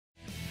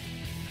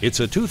It's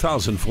a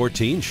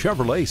 2014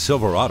 Chevrolet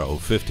Silverado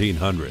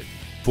 1500.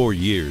 For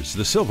years,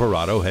 the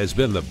Silverado has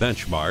been the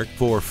benchmark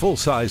for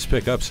full-size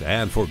pickups,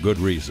 and for good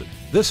reason.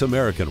 This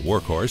American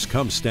workhorse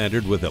comes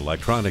standard with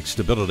electronic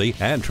stability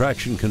and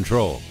traction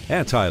control,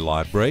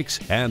 anti-lock brakes,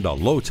 and a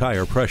low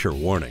tire pressure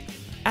warning.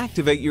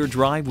 Activate your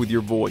drive with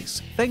your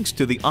voice thanks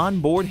to the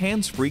onboard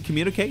hands-free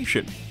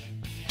communication.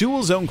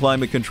 Dual zone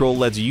climate control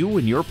lets you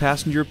and your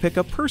passenger pick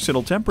a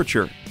personal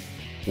temperature.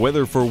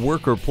 Whether for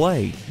work or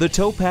play, the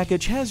tow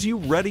package has you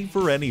ready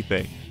for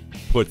anything.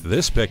 Put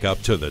this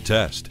pickup to the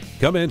test.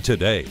 Come in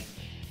today.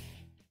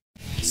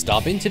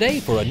 Stop in today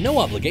for a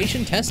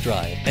no-obligation test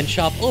drive and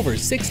shop over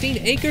 16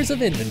 acres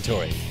of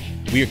inventory.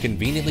 We are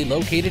conveniently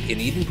located in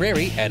Eden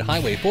Prairie at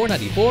Highway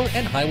 494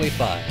 and Highway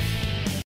 5.